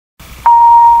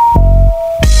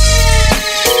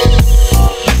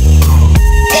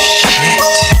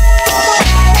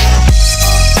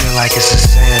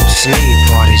Sneed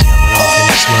party jumping off in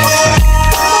this motherfucker.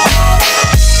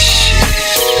 Shit.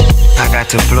 I got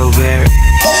the blueberry,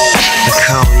 the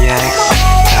cognac,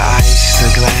 the ice,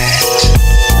 the glass,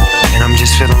 and I'm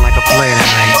just feeling like a player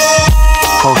tonight.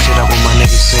 Posted up with my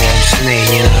nigga Sneed,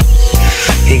 you know.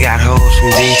 He got hoes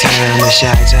from D-Town to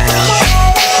Chi-Town,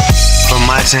 from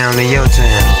my town to your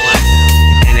town,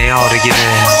 and they all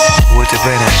together with the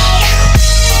better.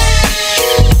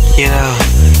 You know,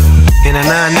 in a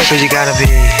nine-nickel you gotta be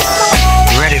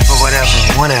ready for whatever,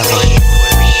 whenever.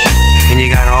 And you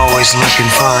gotta always look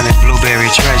and find that blueberry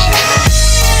treasure,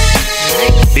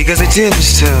 because it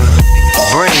tends to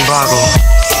brain boggle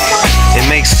and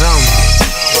make some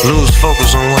lose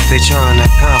focus on what they're trying to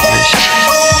accomplish.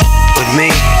 With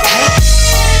me,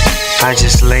 I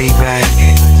just lay back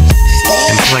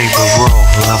and play the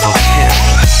role of a pimp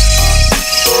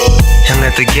and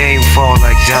let the game fall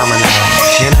like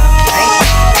dominoes, you know?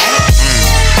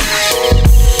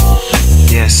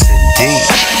 Yes, indeed.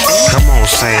 Come on,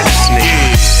 Sam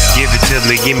Sneed. Give it to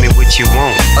me, give me what you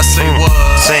want. I say what?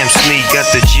 Sam Sneed got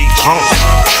the G-Pump.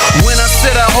 When I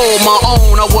said I hold my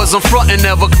own, I wasn't frontin',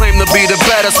 never claimed to be the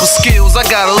baddest with skills. I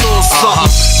got a little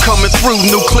something coming through,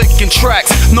 new clicking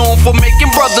tracks. Known for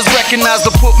making brothers recognize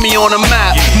to put me on the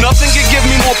map. Nothing can give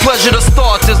me more pleasure to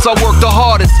start this. I work the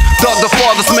hardest. Dog the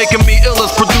farthest, making me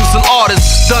illest, producing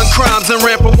artists. Done crimes and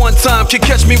ran for one time. Can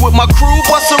catch me with my crew,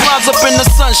 bustin' rhymes up in the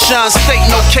sunshine state.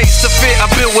 No case to fear, I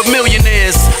build with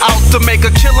millionaires. Out to make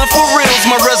a killing for reals,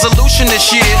 my resolution this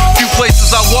year. Few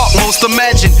places I walk, most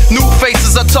imagine. New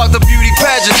faces, I talk to beauty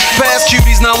pageants. Past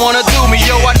cuties now wanna do me.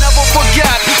 Yo, I never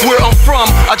forgot where I'm from.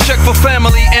 I check for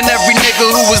family and every nigga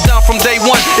who was down from day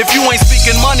one. If you ain't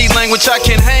speaking money language, I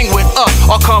can't hang with.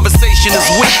 Our conversation is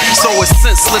weak, so it's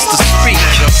senseless to speak.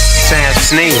 Sam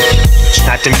Sneed,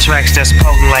 not them tracks that's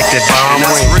potent like that bomb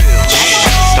That's ring. real.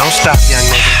 Don't stop, young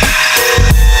nigga.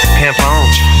 Pimp on.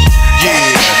 Yeah,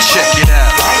 check it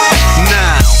out.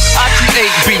 Now, I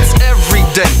create beats every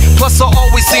day. Plus, I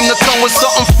always seem to come with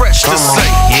something fresh to say.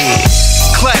 Yeah.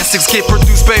 Classics get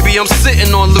produced, baby, I'm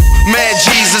sitting on loop. Mad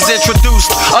G's is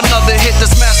introduced. Another hit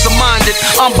that's masterminded,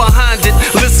 I'm behind it.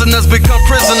 Listeners become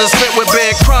prisoners, fit with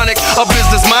bad chronic. A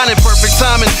business minded, perfect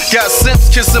timing. Got simps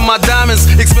kissing my diamonds.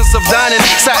 Expensive dining,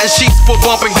 satin sheets for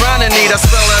bumping, grinding. Need I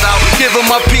spell it out? Give them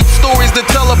my peep stories to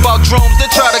tell about drones that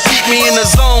try to keep me in the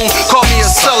zone. Call me a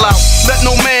sellout. Let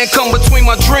no man come between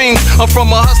my dreams. I'm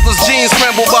from a hustler's genes,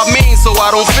 scrambled by means, so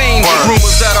I don't fiend.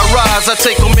 Rumors that arise, I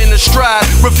take them in the stride.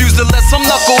 Refuse to let some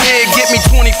knucklehead get me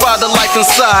 25 to life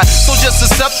inside. So just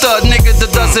accept a nigga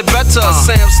that does it better.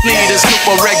 Sam Sneed and Snoop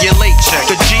will regulate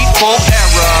the G-Funk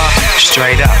era.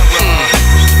 Straight up.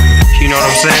 You know what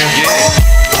I'm saying?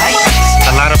 Yeah.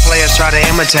 A lot of players try to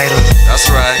imitate him. That's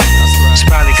right. It's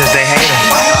probably cause they hate him.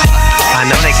 I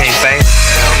know they can't fade him.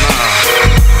 Hell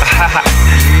no.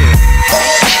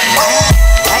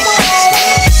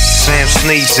 Sam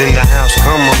Sneed's in the house,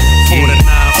 come on. 49-5.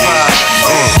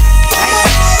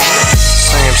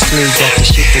 Sam Sneed got the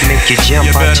shit that make you jump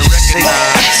You out better your seat.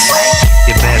 recognize.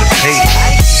 You better pay.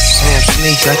 Sam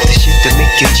Sneed got the shit that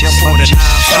make you jump out your seat.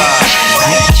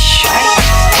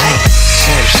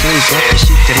 Sam Sneed got the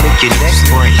shit that make your neck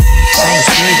break. Sam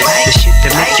Sneed got the shit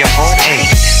that make your heart ache.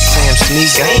 Sam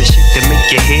Sneed got the shit that make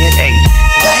your head ache.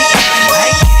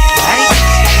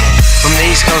 From the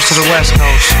East Coast to the West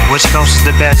Coast, which coast is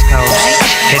the best coast?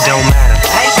 It don't matter.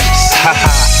 Haha,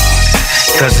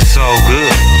 cause it's all good,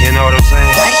 you know what I'm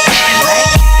saying?